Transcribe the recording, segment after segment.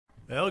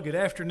Well, good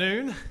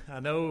afternoon.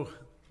 I know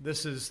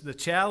this is the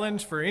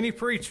challenge for any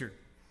preacher,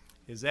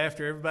 is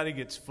after everybody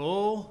gets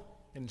full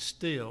and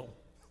still,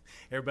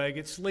 everybody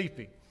gets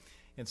sleepy.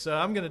 And so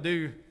I'm going to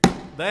do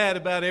that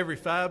about every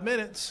 5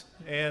 minutes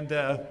and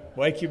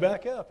wake you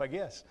back up, I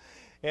guess.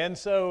 And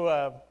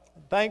so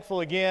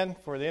thankful again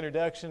for the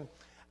introduction.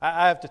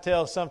 I have to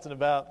tell something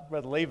about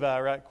Brother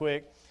Levi right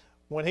quick.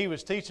 When he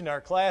was teaching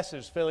our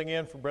classes, filling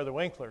in for Brother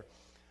Winkler,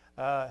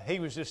 he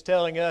was just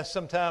telling us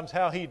sometimes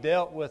how he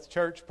dealt with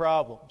church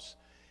problems.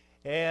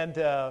 And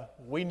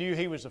we knew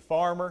he was a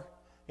farmer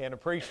and a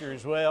preacher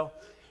as well.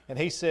 And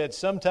he said,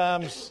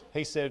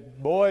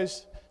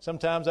 boys,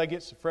 sometimes I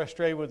get so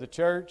frustrated with the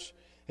church.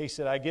 He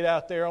said, I get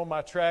out there on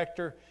my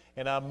tractor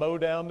and I mow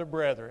down the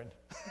brethren.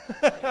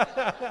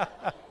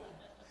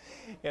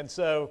 And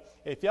so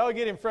if y'all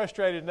get him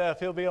frustrated enough,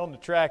 he'll be on the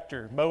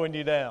tractor mowing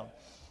you down.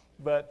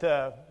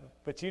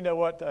 But you know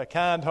what a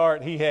kind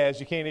heart he has.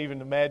 You can't even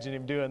imagine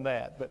him doing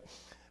that.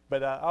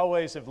 But I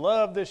always have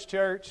loved this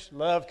church,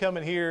 loved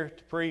coming here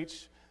to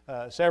preach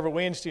several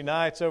Wednesday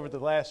nights over the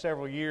last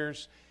several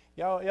years.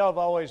 Y'all have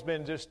always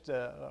been just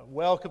a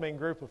welcoming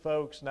group of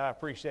folks, and I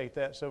appreciate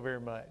that so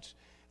very much.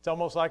 It's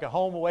almost like a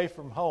home away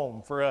from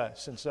home for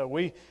us. And so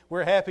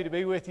we're happy to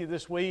be with you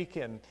this week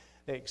and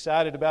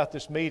excited about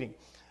this meeting.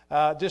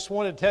 Just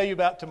wanted to tell you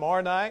about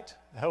tomorrow night.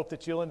 I hope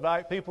that you'll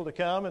invite people to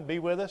come and be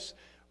with us.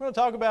 We're going to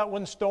talk about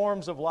when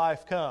storms of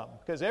life come,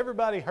 because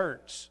everybody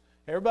hurts.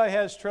 Everybody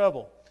has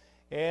trouble.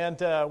 And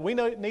we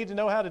need to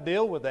know how to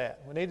deal with that.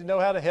 We need to know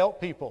how to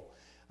help people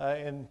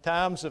in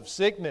times of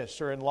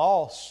sickness or in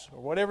loss or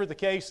whatever the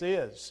case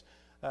is.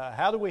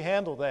 How do we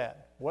handle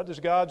that? What does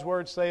God's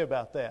Word say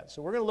about that?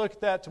 So we're going to look at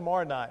that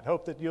tomorrow night.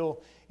 Hope that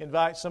you'll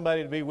invite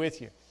somebody to be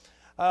with you.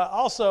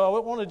 Also, I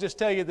want to just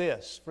tell you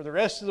this. For the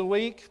rest of the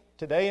week,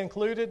 today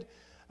included,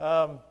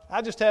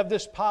 I just have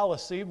this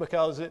policy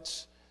because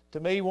it's, to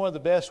me, one of the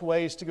best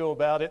ways to go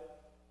about it.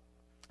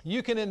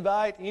 You can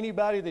invite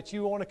anybody that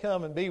you want to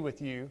come and be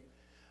with you,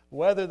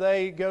 whether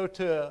they go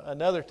to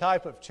another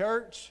type of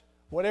church,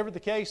 whatever the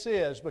case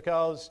is,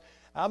 because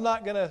I'm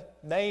not going to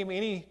name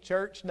any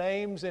church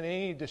names in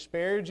any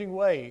disparaging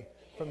way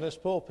from this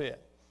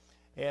pulpit.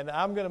 And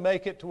I'm going to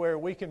make it to where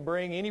we can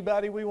bring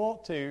anybody we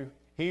want to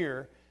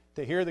here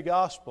to hear the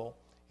gospel,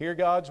 hear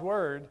God's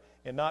Word,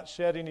 and not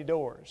shut any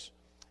doors.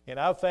 And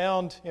I've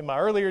found in my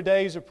earlier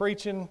days of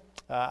preaching,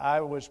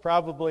 I was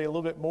probably a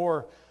little bit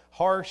more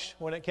harsh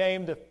when it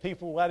came to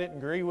people I didn't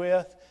agree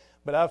with.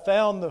 But I've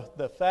found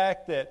the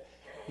fact that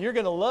you're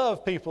going to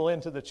love people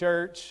into the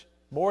church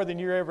more than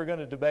you're ever going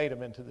to debate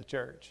them into the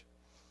church.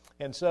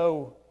 And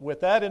so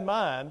with that in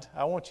mind,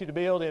 I want you to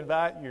be able to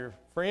invite your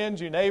friends,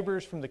 your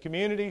neighbors from the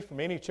community, from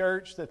any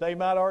church that they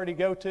might already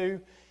go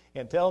to,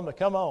 and tell them to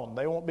come on.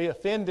 They won't be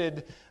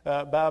offended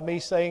by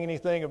me saying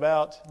anything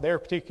about their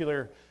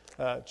particular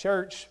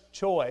church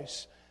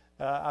choice.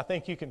 I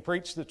think you can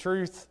preach the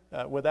truth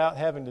without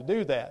having to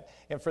do that.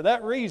 And for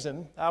that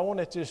reason, I want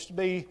it to just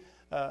be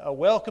a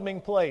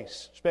welcoming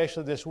place,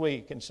 especially this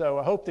week. And so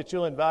I hope that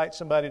you'll invite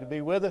somebody to be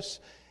with us.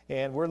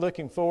 And we're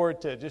looking forward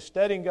to just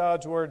studying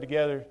God's Word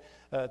together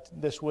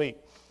this week.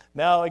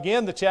 Now,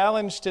 again, the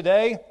challenge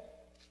today,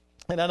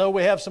 and I know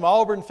we have some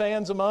Auburn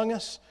fans among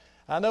us.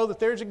 I know that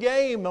there's a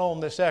game on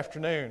this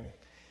afternoon.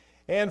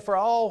 And for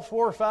all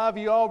 4 or 5 of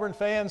you Auburn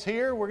fans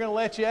here, we're going to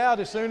let you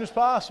out as soon as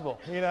possible,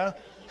 you know.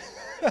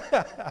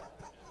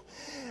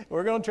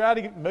 We're going to try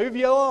to move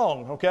you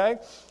along, okay?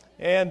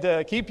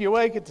 And keep you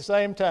awake at the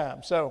same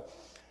time. So,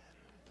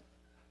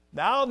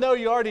 now I know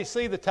you already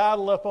see the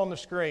title up on the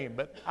screen,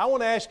 but I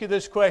want to ask you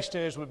this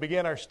question as we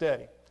begin our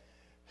study.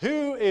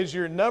 Who is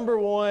your number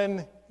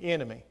one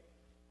enemy?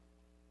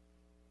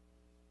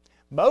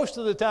 Most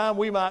of the time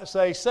we might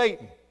say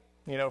Satan.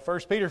 You know, 1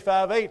 Peter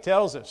 5:8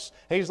 tells us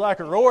he's like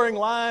a roaring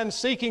lion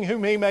seeking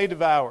whom he may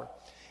devour.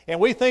 And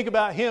we think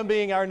about him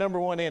being our number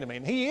one enemy.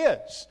 And he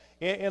is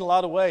in a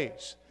lot of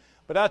ways.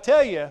 But I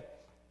tell you,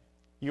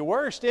 your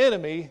worst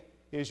enemy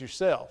is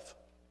yourself.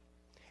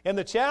 And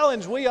the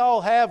challenge we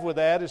all have with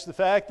that is the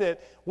fact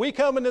that we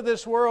come into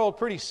this world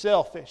pretty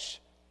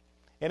selfish.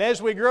 And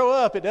as we grow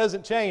up, it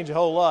doesn't change a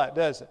whole lot,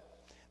 does it?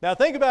 Now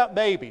think about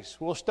babies.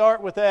 We'll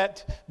start with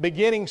that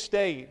beginning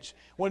stage.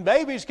 When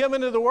babies come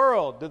into the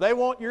world, do they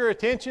want your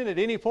attention at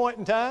any point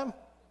in time?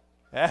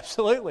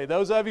 Absolutely.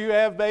 Those of you who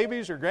have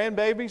babies or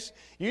grandbabies,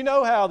 you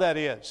know how that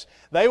is.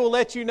 They will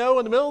let you know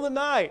in the middle of the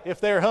night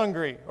if they're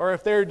hungry or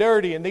if they're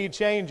dirty and need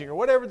changing or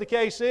whatever the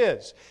case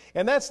is.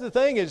 And that's the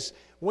thing is,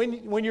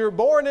 when you're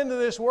born into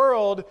this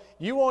world,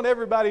 you want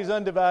everybody's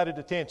undivided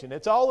attention.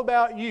 It's all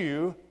about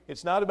you.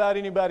 It's not about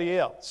anybody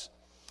else.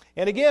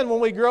 And again,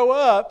 when we grow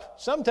up,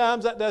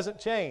 sometimes that doesn't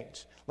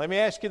change. Let me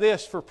ask you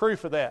this for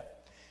proof of that.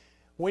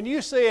 When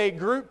you see a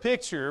group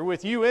picture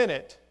with you in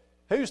it,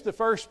 who's the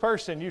first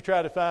person you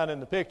try to find in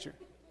the picture?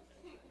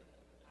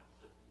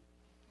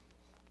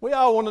 We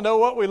all want to know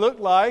what we look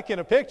like in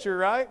a picture,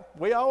 right?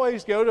 We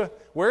always go to,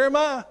 where am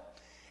I?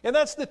 And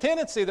that's the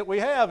tendency that we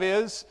have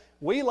is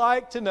we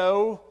like to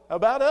know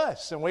about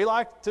us, and we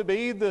like to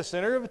be the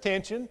center of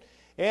attention.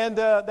 And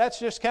that's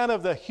just kind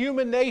of the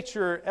human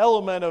nature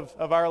element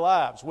of our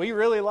lives. We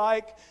really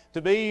like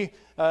to be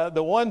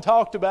the one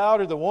talked about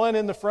or the one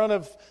in the front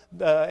of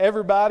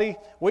everybody.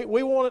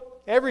 We want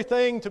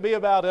everything to be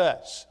about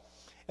us.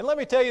 And let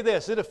me tell you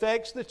this, it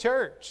affects the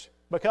church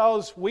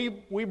because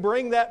we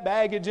bring that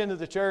baggage into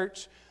the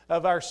church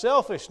of our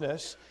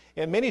selfishness,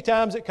 and many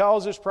times it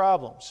causes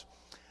problems.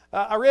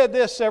 I read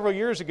this several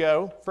years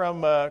ago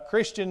from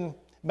Christian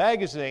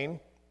magazine.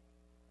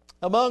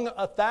 Among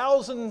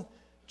 1,000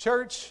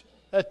 church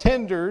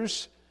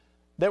attenders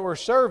that were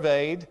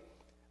surveyed,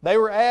 they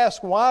were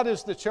asked, why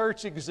does the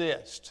church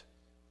exist?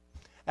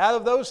 Out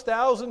of those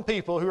 1,000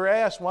 people who were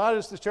asked, why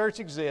does the church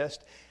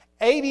exist,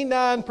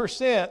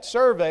 89%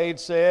 surveyed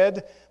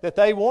said that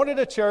they wanted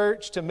a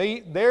church to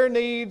meet their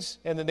needs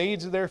and the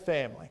needs of their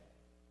family.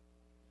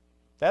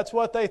 That's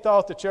what they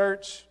thought the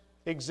church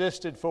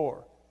existed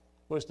for,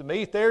 was to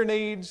meet their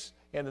needs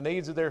and the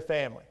needs of their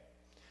family.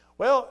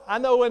 Well, I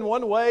know in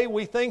one way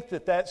we think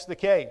that that's the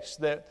case,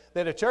 that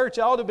a church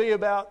ought to be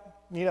about,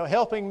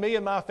 helping me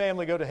and my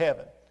family go to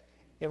heaven.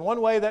 In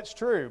one way that's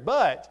true.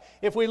 But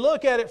if we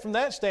look at it from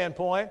that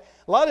standpoint,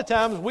 a lot of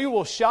times we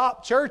will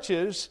shop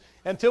churches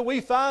until we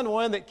find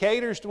one that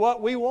caters to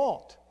what we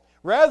want,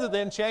 rather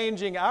than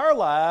changing our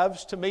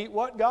lives to meet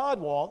what God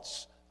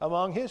wants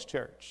among His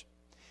church.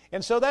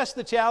 And so that's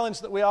the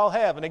challenge that we all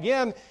have. And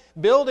again,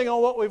 building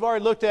on what we've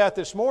already looked at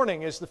this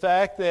morning is the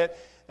fact that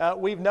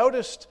we've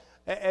noticed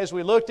as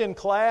we looked in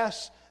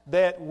class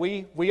that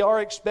we are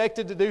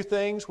expected to do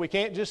things. We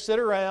can't just sit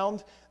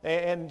around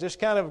and just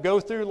kind of go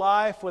through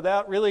life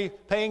without really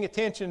paying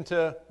attention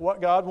to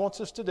what God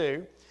wants us to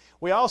do.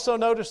 We also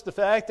noticed the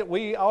fact that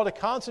we ought to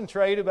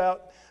concentrate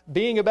about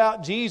being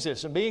about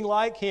Jesus and being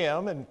like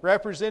Him and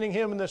representing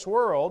Him in this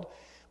world.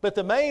 But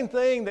the main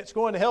thing that's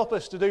going to help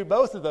us to do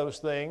both of those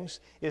things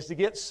is to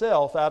get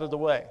self out of the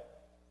way.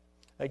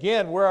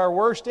 Again, we're our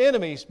worst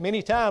enemies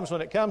many times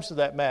when it comes to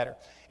that matter.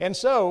 And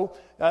so,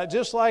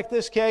 just like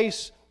this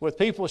case with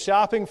people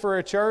shopping for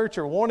a church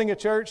or wanting a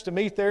church to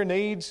meet their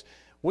needs,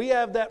 we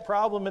have that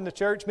problem in the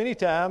church many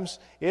times,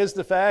 is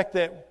the fact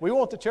that we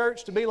want the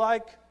church to be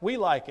like we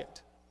like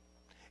it.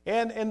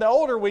 And the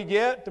older we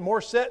get, the more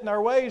set in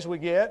our ways we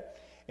get.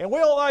 And we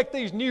don't like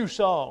these new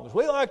songs.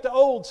 We like the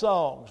old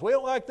songs. We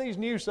don't like these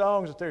new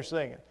songs that they're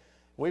singing.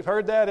 We've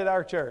heard that at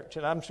our church,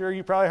 and I'm sure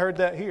you probably heard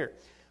that here.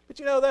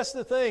 But that's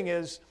the thing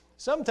is,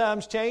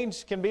 sometimes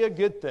change can be a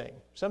good thing.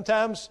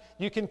 Sometimes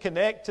you can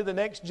connect to the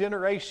next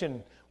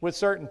generation with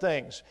certain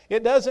things.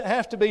 It doesn't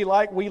have to be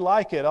like we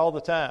like it all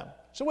the time.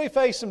 So we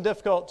face some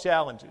difficult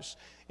challenges.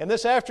 And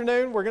this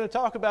afternoon, we're going to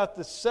talk about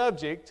the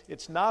subject,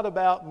 it's not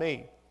about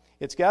me.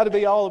 It's got to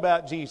be all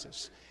about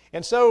Jesus.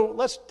 And so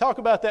let's talk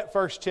about that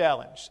first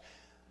challenge.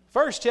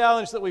 First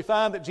challenge that we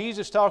find that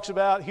Jesus talks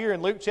about here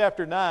in Luke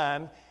chapter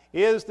 9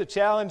 is the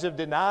challenge of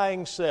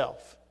denying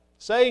self,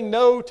 saying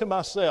no to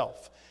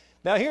myself.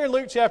 Now here in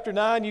Luke chapter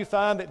 9, you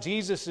find that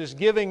Jesus is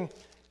giving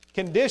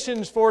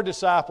conditions for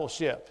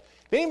discipleship.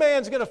 If any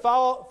man's going to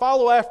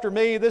follow after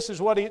me, this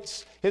is what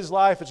his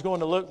life is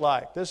going to look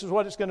like. This is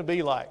what it's going to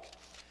be like.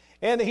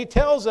 And He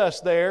tells us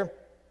there,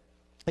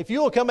 if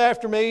you will come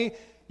after me,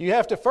 you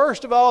have to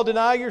first of all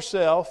deny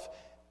yourself.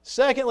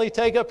 Secondly,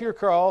 take up your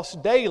cross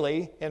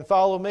daily and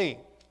follow me.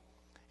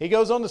 He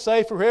goes on to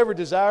say, for whoever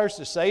desires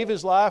to save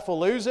his life will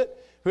lose it.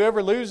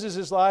 Whoever loses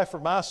his life for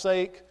my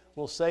sake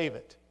will save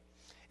it.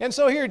 And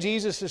so here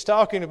Jesus is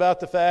talking about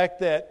the fact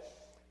that,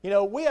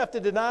 we have to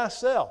deny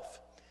self.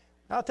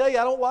 I'll tell you,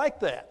 I don't like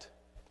that.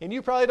 And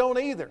you probably don't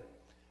either.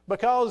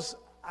 Because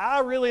I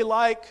really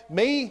like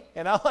me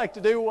and I like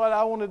to do what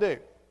I want to do.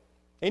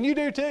 And you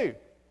do too,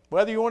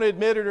 whether you want to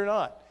admit it or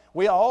not.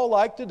 We all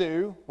like to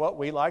do what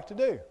we like to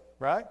do,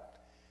 right?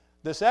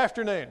 This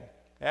afternoon,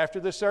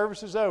 after this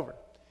service is over,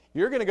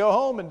 you're going to go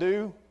home and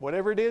do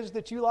whatever it is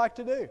that you like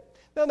to do.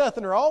 Now,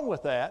 nothing wrong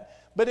with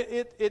that, but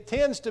it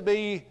tends to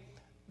be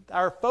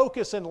our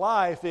focus in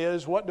life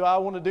is, what do I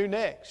want to do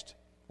next?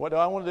 What do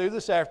I want to do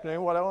this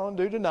afternoon? What do I want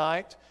to do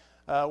tonight?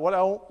 What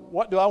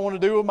do I want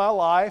to do with my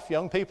life?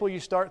 Young people, you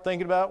start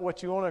thinking about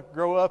what you want to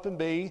grow up and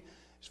be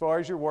as far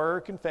as your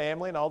work and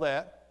family and all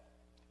that.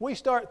 We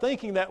start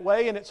thinking that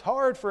way, and it's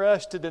hard for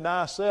us to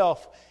deny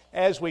self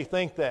as we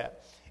think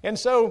that. And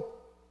so,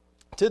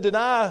 to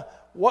deny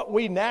what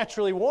we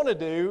naturally want to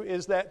do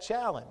is that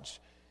challenge.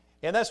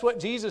 And that's what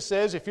Jesus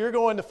says, if you're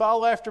going to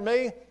follow after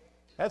me,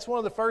 that's one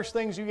of the first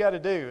things you got to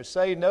do, is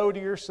say no to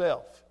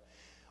yourself.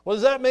 Well,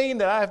 does that mean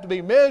that I have to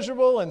be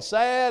miserable and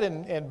sad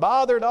and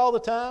bothered all the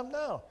time?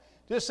 No.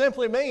 It just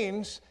simply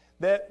means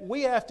that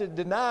we have to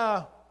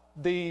deny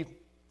the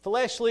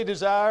fleshly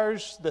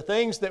desires, the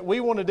things that we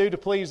want to do to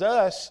please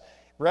us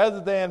rather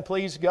than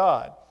please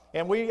God.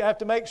 And we have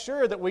to make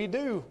sure that we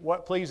do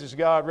what pleases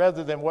God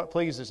rather than what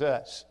pleases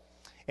us.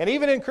 And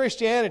even in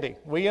Christianity,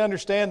 we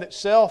understand that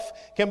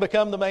self can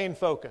become the main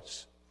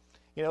focus.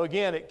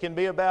 Again, it can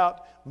be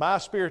about my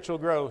spiritual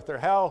growth or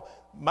how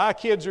my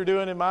kids are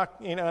doing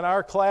in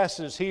our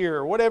classes here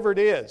or whatever it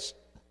is.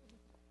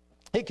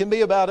 It can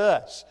be about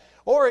us.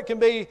 Or it can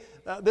be,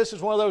 this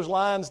is one of those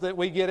lines that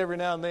we get every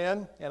now and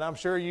then, and I'm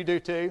sure you do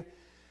too.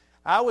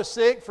 I was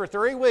sick for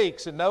 3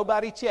 weeks and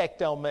nobody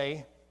checked on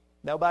me.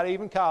 Nobody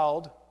even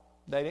called.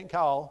 They didn't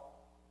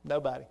call.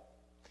 Nobody.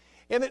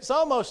 And it's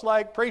almost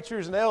like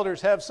preachers and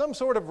elders have some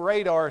sort of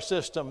radar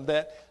system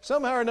that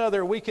somehow or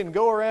another we can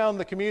go around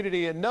the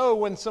community and know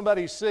when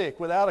somebody's sick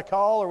without a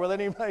call or without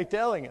anybody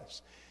telling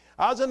us.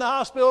 I was in the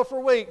hospital for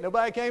a week.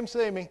 Nobody came to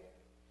see me.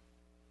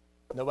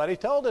 Nobody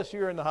told us you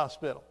were in the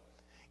hospital.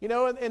 You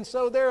know, and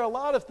so there are a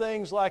lot of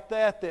things like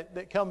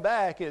that come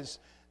back is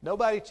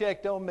nobody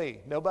checked on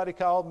me. Nobody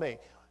called me.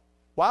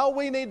 While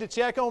we need to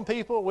check on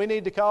people, we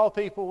need to call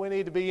people, we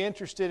need to be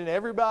interested in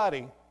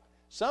everybody,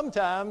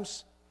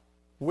 sometimes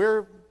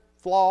we're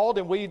flawed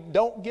and we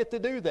don't get to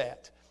do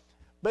that.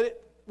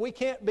 But we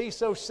can't be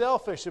so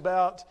selfish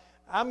about,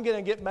 I'm going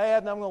to get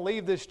mad and I'm going to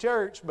leave this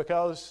church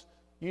because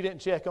you didn't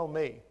check on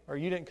me or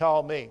you didn't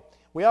call me.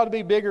 We ought to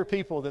be bigger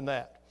people than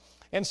that.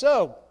 And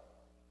so,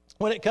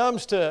 when it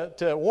comes to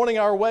wanting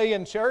our way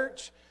in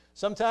church,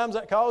 sometimes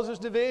that causes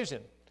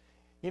division.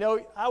 You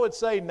know, I would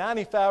say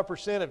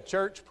 95% of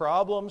church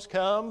problems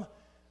come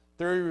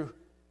through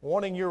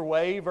wanting your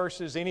way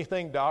versus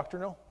anything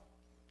doctrinal.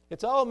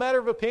 It's all a matter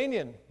of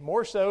opinion,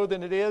 more so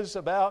than it is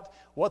about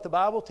what the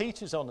Bible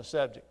teaches on the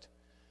subject.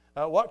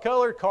 What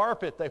color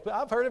carpet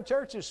I've heard of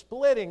churches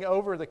splitting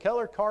over the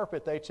color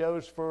carpet they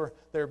chose for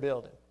their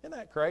building. Isn't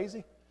that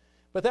crazy?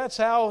 But that's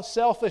how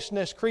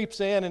selfishness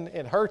creeps in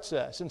and hurts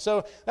us. And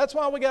so that's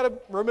why we got to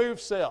remove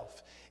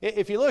self.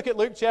 If you look at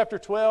Luke chapter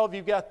 12,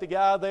 you've got the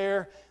guy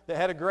there that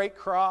had a great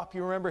crop.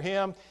 You remember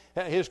him?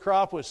 His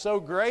crop was so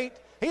great,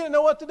 he didn't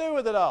know what to do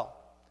with it all.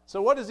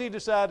 So what does he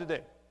decide to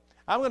do?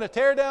 I'm going to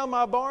tear down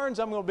my barns,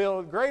 I'm going to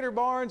build greater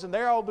barns, and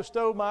there I'll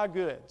bestow my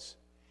goods.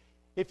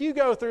 If you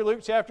go through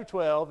Luke chapter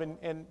 12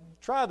 and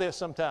try this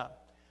sometime,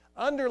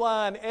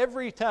 underline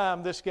every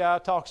time this guy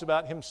talks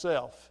about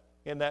himself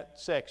in that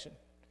section.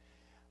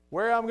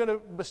 Where I'm going to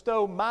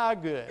bestow my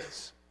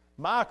goods,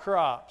 my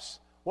crops.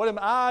 What am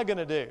I going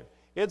to do?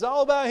 It's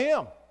all about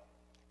him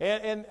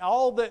and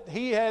all that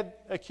he had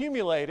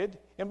accumulated.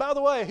 And by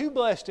the way, who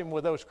blessed him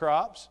with those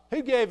crops?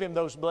 Who gave him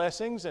those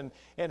blessings and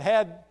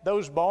had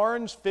those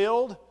barns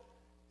filled?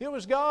 It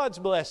was God's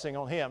blessing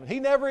on him. He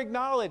never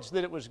acknowledged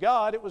that it was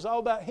God. It was all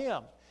about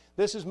him.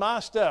 This is my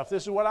stuff.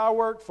 This is what I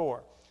worked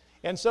for.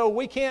 And so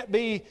we can't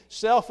be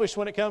selfish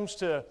when it comes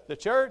to the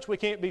church. We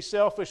can't be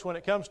selfish when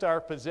it comes to our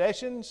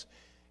possessions.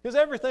 Because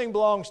everything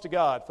belongs to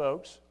God,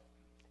 folks.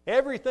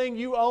 Everything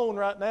you own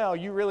right now,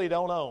 you really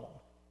don't own.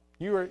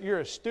 You're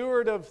a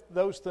steward of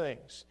those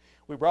things.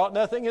 We brought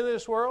nothing into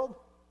this world,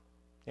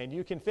 and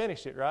you can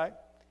finish it, right?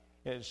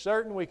 And it's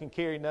certain we can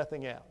carry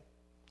nothing out.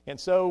 And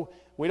so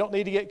we don't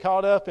need to get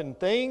caught up in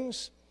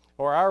things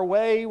or our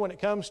way when it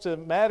comes to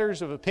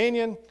matters of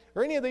opinion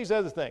or any of these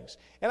other things.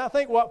 And I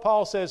think what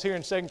Paul says here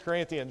in 2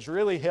 Corinthians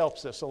really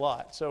helps us a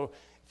lot. So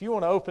if you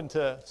want to open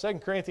to 2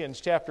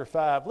 Corinthians chapter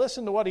 5,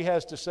 listen to what he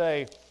has to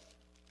say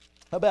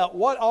about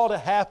what ought to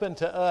happen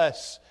to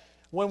us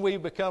when we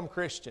become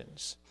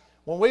Christians,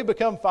 when we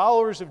become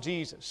followers of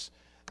Jesus.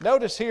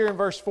 Notice here in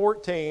verse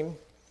 14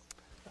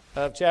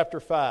 of chapter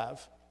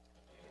 5.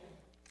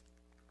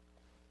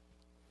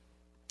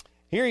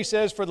 Here he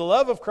says, "For the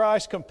love of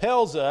Christ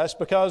compels us,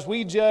 because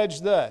we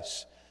judge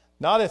thus,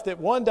 not if that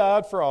one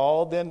died for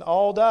all, then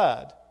all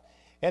died.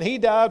 And he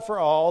died for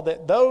all,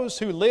 that those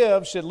who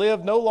live should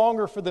live no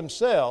longer for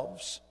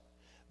themselves,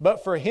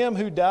 but for him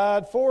who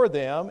died for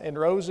them and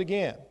rose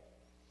again."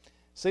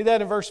 See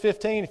that in verse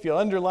 15? If you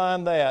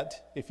underline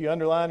that, if you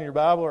underline in your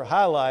Bible or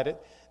highlight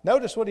it,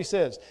 notice what he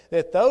says,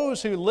 that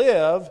those who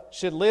live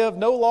should live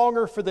no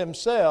longer for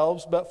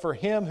themselves, but for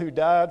him who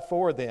died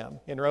for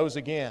them and rose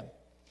again.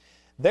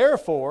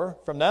 Therefore,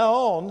 from now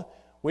on,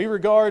 we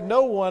regard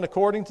no one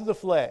according to the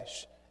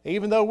flesh.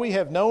 Even though we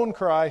have known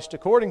Christ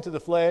according to the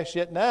flesh,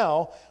 yet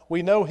now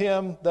we know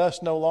him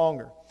thus no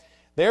longer.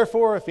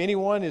 Therefore, if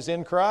anyone is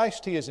in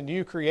Christ, he is a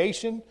new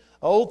creation.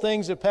 Old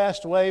things have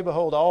passed away,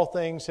 behold, all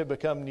things have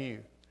become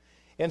new.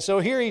 And so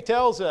here he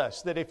tells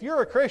us that if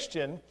you're a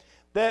Christian,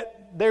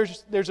 that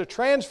there's a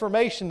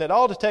transformation that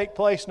ought to take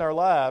place in our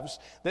lives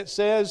that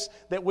says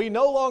that we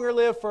no longer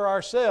live for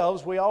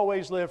ourselves, we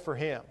always live for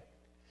him.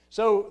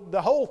 So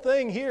the whole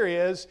thing here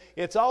is,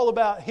 it's all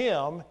about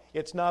him,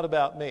 it's not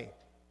about me.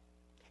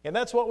 And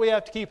that's what we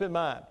have to keep in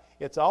mind.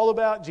 It's all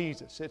about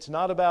Jesus. It's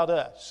not about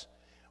us.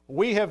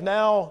 We have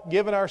now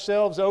given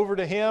ourselves over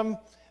to him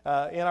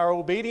in our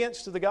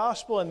obedience to the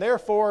gospel, and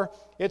therefore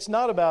it's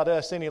not about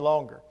us any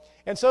longer.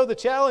 And so the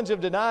challenge of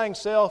denying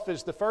self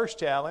is the first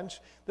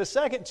challenge. The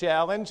second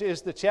challenge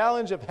is the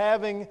challenge of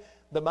having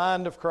the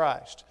mind of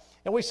Christ.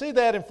 And we see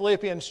that in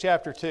Philippians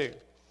chapter 2.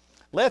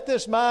 "Let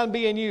this mind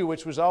be in you,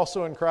 which was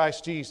also in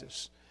Christ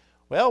Jesus."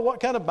 Well, what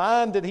kind of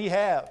mind did he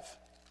have?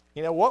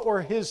 You know, what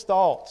were his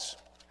thoughts?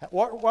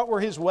 What were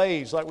his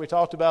ways, like we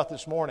talked about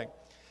this morning?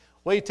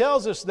 Well, he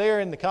tells us there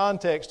in the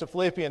context of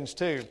Philippians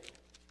 2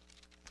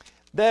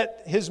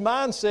 that his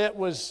mindset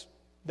was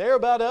there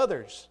about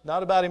others,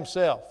 not about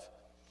himself.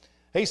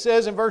 He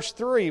says in verse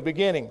 3,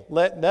 beginning,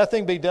 "Let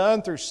nothing be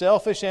done through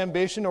selfish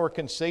ambition or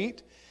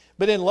conceit,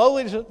 but in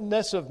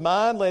lowliness of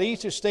mind let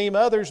each esteem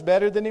others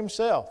better than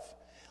himself.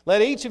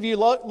 Let each of you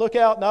look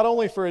out not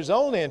only for his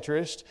own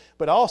interest,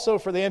 but also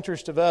for the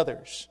interest of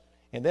others.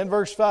 And then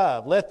verse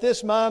 5, let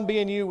this mind be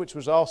in you which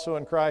was also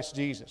in Christ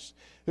Jesus,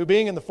 who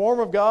being in the form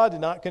of God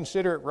did not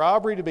consider it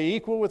robbery to be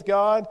equal with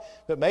God,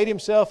 but made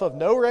himself of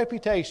no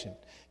reputation,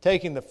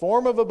 taking the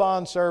form of a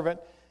bondservant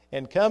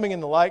and coming in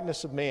the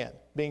likeness of men.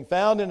 Being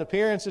found in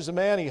appearance as a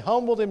man, he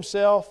humbled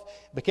himself,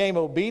 became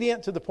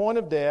obedient to the point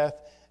of death,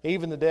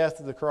 even the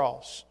death of the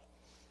cross.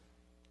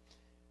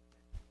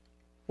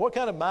 What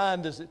kind of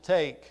mind does it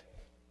take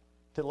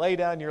to lay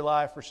down your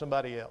life for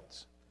somebody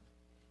else?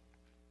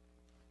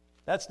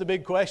 That's the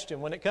big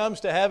question when it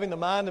comes to having the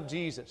mind of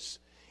Jesus.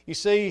 You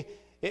see,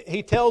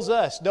 he tells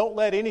us, don't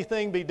let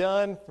anything be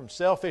done from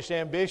selfish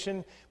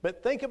ambition,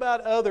 but think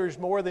about others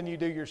more than you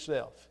do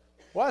yourself.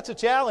 Well, that's a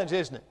challenge,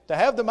 isn't it? To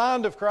have the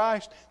mind of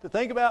Christ, to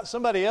think about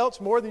somebody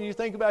else more than you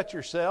think about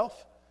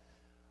yourself.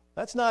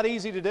 That's not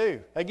easy to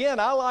do. Again,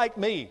 I like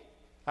me.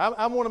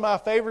 I'm one of my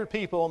favorite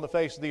people on the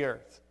face of the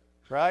earth,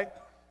 right?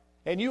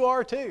 And you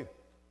are too.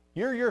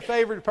 You're your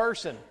favorite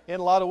person in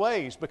a lot of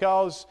ways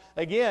because,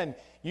 again,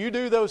 you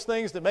do those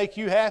things that make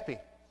you happy.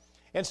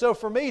 And so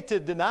for me to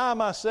deny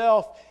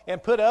myself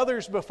and put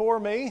others before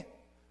me,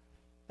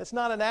 that's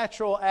not a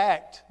natural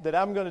act that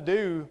I'm going to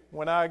do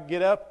when I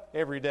get up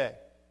every day.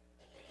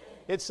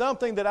 It's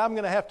something that I'm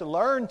going to have to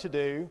learn to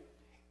do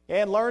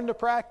and learn to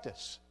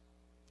practice.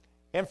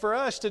 And for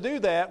us to do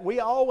that, we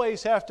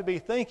always have to be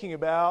thinking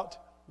about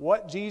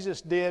what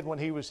Jesus did when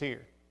he was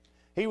here.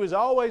 He was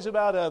always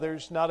about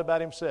others, not about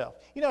himself.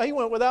 You know, he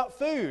went without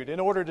food in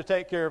order to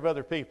take care of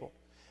other people.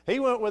 He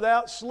went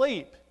without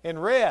sleep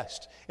and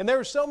rest. And there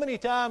were so many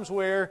times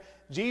where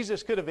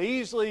Jesus could have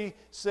easily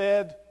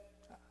said,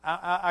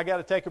 I got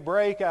to take a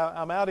break.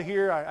 I'm out of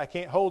here. I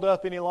can't hold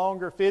up any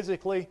longer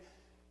physically.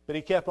 But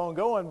he kept on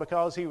going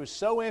because he was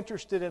so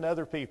interested in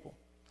other people.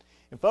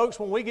 And folks,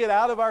 when we get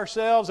out of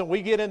ourselves and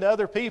we get into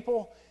other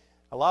people,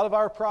 a lot of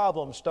our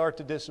problems start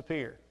to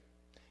disappear.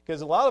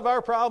 Because a lot of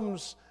our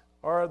problems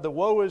are the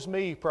woe is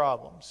me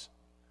problems.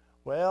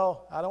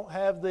 Well, I don't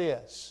have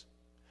this.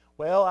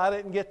 Well, I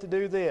didn't get to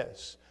do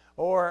this.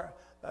 Or,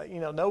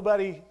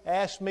 nobody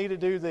asked me to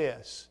do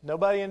this.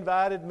 Nobody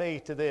invited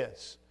me to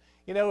this.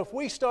 You know, if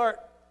we start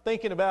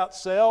thinking about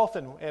self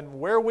and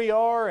where we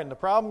are and the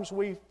problems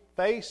we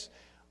face,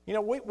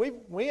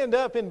 we end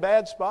up in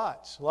bad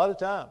spots a lot of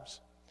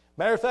times.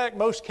 Matter of fact,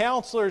 most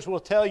counselors will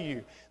tell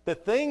you the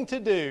thing to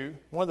do,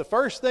 one of the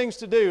first things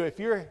to do if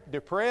you're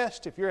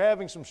depressed, if you're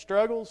having some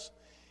struggles,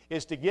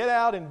 is to get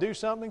out and do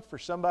something for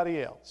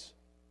somebody else.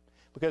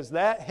 Because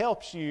that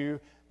helps you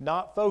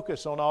not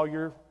focus on all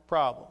your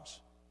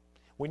problems.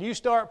 When you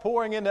start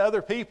pouring into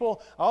other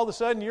people, all of a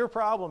sudden your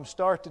problems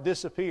start to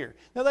disappear.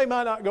 Now they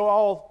might not go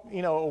all,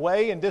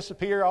 away and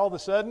disappear all of a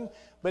sudden,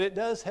 but it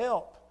does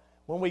help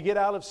when we get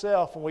out of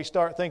self and we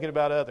start thinking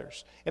about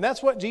others. And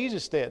that's what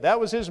Jesus did. That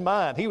was his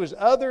mind. He was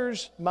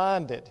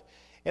others-minded.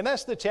 And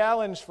that's the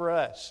challenge for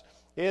us,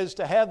 is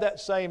to have that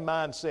same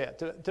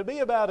mindset, to be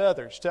about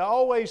others, to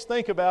always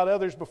think about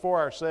others before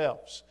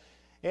ourselves.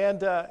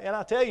 And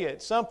I tell you,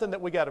 it's something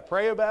that we got to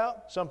pray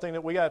about, something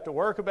that we got to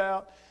work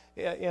about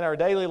in our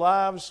daily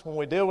lives when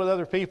we deal with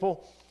other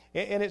people.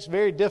 And it's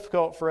very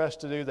difficult for us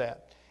to do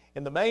that.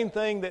 And the main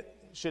thing that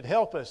should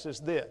help us is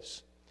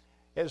this.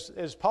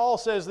 As Paul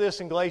says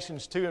this in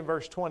Galatians 2 and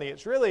verse 20,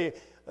 it's really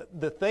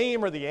the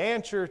theme or the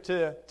answer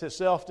to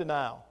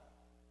self-denial.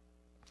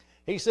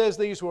 He says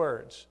these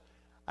words,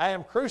 I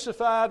am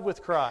crucified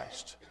with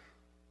Christ.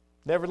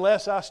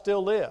 Nevertheless, I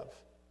still live.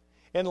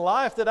 In the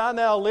life that I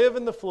now live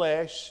in the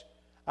flesh,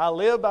 I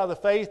live by the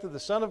faith of the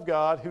Son of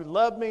God who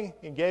loved me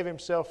and gave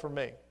himself for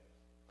me.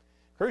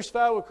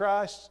 Crucified with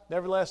Christ,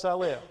 nevertheless I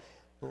live.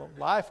 The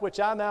life which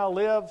I now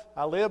live,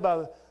 I live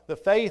by the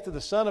faith of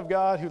the Son of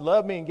God who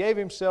loved me and gave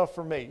himself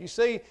for me. You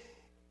see,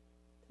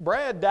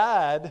 Brad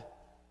died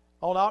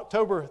on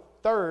October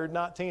 3rd,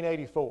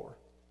 1984.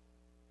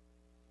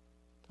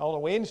 On a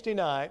Wednesday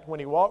night when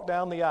he walked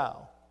down the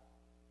aisle.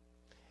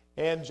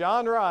 And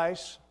John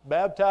Rice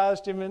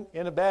baptized him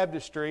in a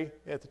baptistry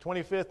at the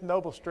 25th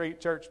Noble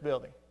Street Church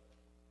building.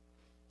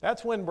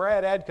 That's when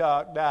Brad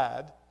Adcock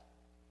died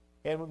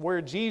and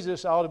where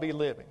Jesus ought to be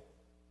living.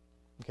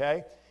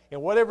 Okay?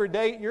 And whatever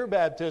date your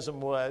baptism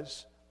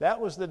was,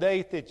 that was the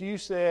date that you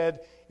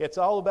said, it's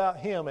all about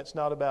him, it's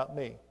not about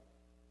me.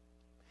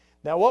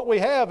 Now what we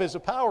have is a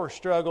power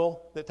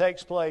struggle that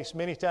takes place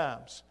many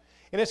times.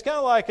 And it's kind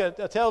of like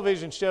a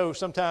television show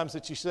sometimes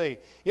that you see.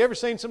 You ever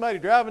seen somebody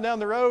driving down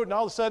the road and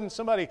all of a sudden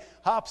somebody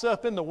hops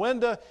up in the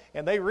window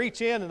and they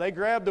reach in and they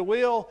grab the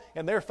wheel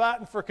and they're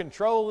fighting for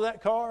control of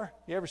that car?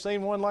 You ever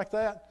seen one like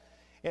that?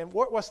 And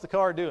what's the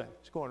car doing?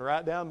 It's going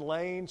right down the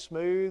lane,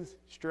 smooth,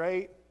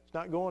 straight. It's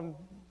not going...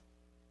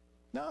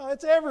 No,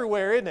 it's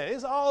everywhere, isn't it?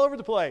 It's all over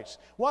the place.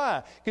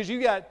 Why? Because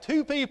you got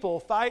two people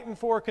fighting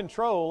for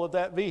control of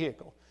that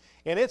vehicle.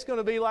 And it's going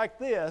to be like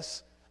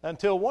this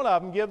until one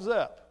of them gives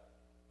up.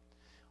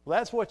 Well,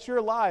 that's what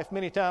your life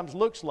many times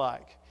looks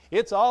like.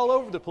 It's all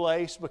over the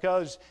place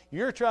because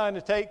you're trying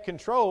to take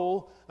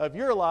control of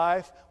your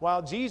life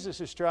while Jesus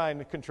is trying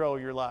to control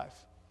your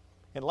life.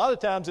 And a lot of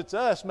times it's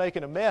us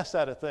making a mess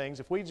out of things.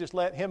 If we just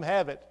let Him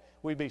have it,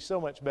 we'd be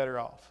so much better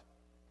off.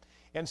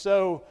 And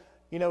so,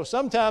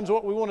 sometimes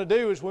what we want to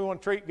do is we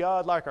want to treat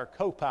God like our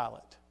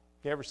co-pilot.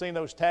 You ever seen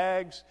those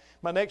tags?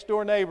 My next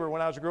door neighbor,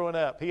 when I was growing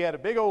up, he had a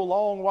big old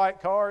long white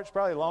car. It's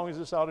probably as long as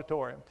this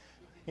auditorium.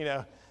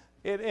 And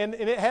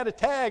it had a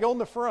tag on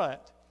the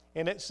front,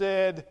 and it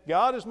said,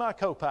 God is my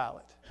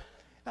co-pilot.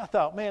 I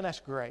thought, man, that's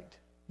great.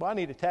 Well, I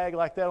need a tag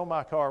like that on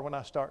my car when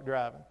I start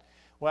driving.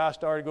 Well, I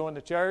started going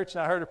to church,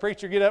 and I heard a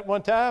preacher get up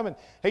one time, and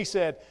he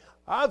said,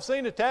 I've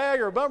seen a tag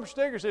or a bumper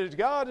sticker that says,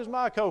 God is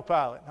my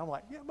co-pilot. And I'm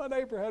like, yeah, my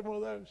neighbor had one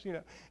of those,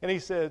 And he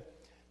said,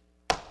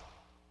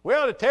 we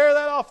ought to tear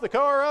that off the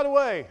car right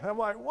away. And I'm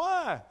like,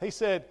 why? He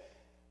said,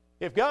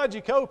 if God's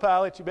your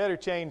co-pilot, you better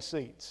change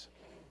seats.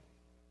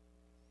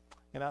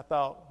 And I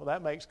thought, well,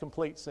 that makes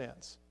complete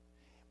sense.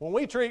 When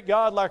we treat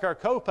God like our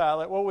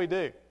co-pilot, what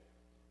do?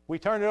 We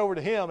turn it over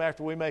to Him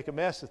after we make a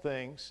mess of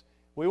things.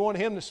 We want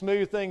Him to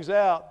smooth things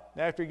out.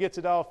 After He gets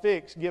it all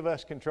fixed, give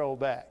us control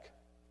back.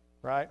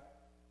 Right?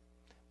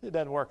 It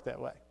doesn't work that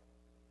way.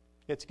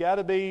 It's got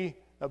to be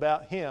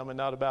about Him and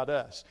not about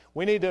us.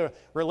 We need to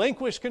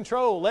relinquish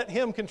control. Let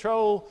Him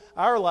control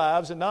our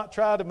lives and not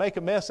try to make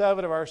a mess of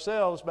it of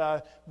ourselves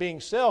by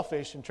being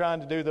selfish and trying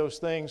to do those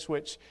things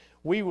which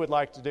we would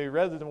like to do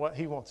rather than what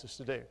He wants us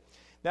to do.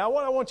 Now,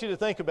 what I want you to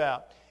think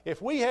about,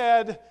 if we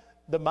had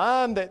the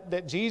mind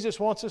that Jesus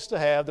wants us to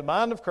have, the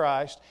mind of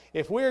Christ,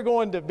 if we're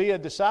going to be a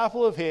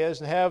disciple of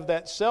His and have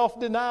that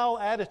self-denial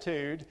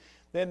attitude,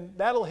 then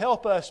that'll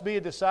help us be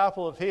a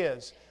disciple of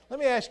His. Let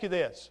me ask you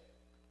this.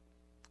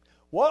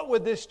 What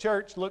would this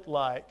church look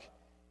like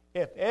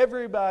if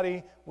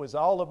everybody was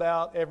all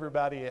about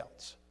everybody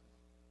else?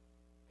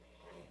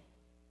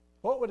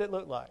 What would it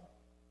look like?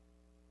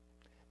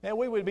 Man,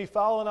 we would be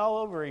falling all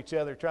over each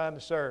other trying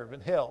to serve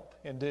and help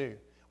and do.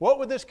 What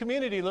would this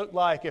community look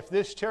like if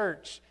this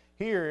church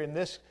here in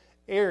this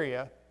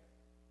area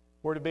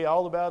were to be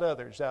all about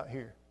others out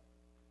here?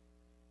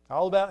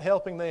 All about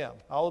helping them.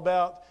 All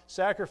about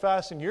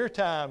sacrificing your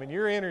time and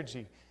your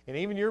energy and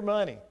even your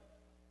money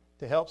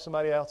to help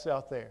somebody else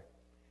out there.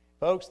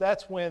 Folks,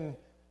 that's when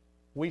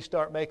we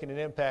start making an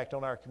impact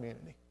on our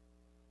community.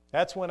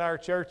 That's when our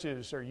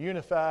churches are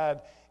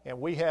unified and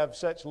we have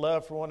such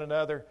love for one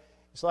another.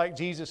 It's like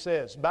Jesus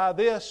says, by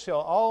this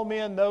shall all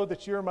men know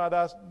that you're my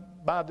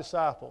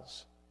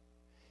disciples,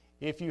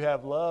 if you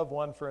have love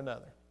one for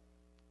another.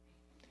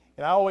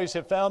 And I always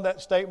have found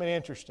that statement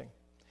interesting,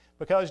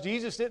 because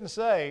Jesus didn't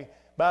say,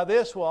 by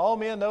this will all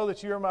men know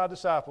that you are my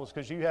disciples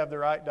because you have the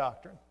right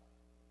doctrine.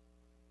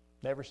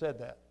 Never said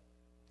that.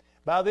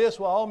 By this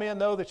will all men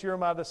know that you are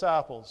my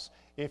disciples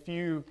if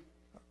you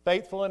are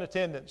faithful in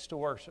attendance to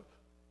worship.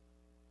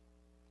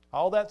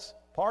 All that's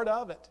part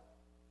of it.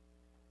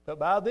 But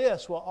by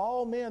this will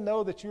all men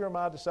know that you are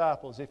my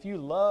disciples if you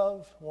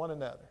love one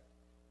another.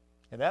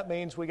 And that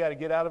means we got to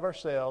get out of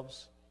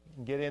ourselves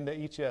and get into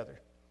each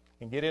other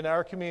and get into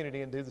our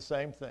community and do the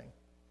same thing.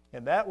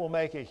 And that will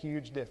make a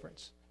huge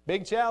difference.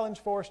 Big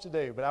challenge for us to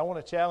do, but I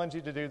want to challenge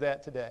you to do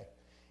that today.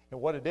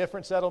 And what a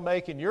difference that'll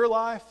make in your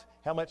life,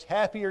 how much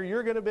happier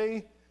you're going to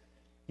be.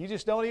 You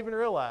just don't even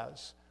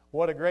realize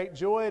what a great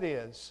joy it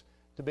is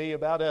to be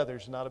about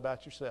others, not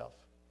about yourself.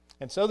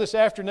 And so this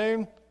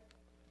afternoon,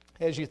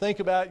 as you think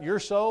about your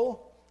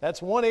soul,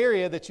 that's one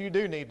area that you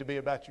do need to be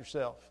about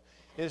yourself,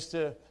 is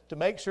to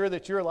make sure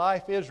that your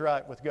life is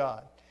right with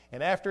God.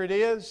 And after it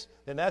is,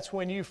 then that's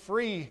when you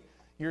free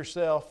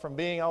yourself from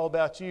being all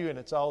about you and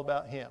it's all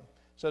about Him.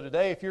 So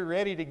today, if you're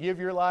ready to give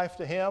your life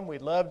to Him,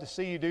 we'd love to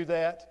see you do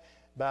that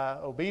by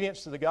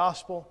obedience to the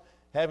gospel,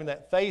 having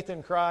that faith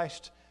in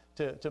Christ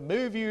to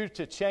move you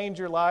to change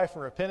your life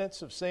and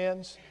repentance of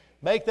sins.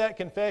 Make that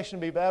confession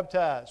and be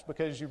baptized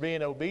because you're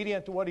being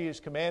obedient to what He has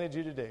commanded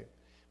you to do.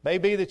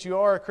 Maybe that you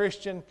are a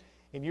Christian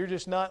and you're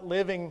just not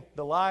living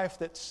the life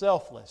that's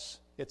selfless.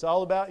 It's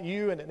all about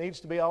you and it needs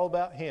to be all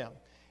about Him.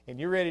 And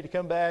you're ready to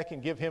come back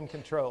and give Him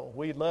control.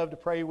 We'd love to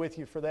pray with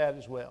you for that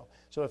as well.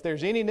 So if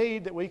there's any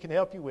need that we can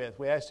help you with,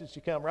 we ask that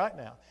you come right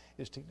now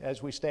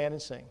as we stand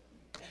and sing.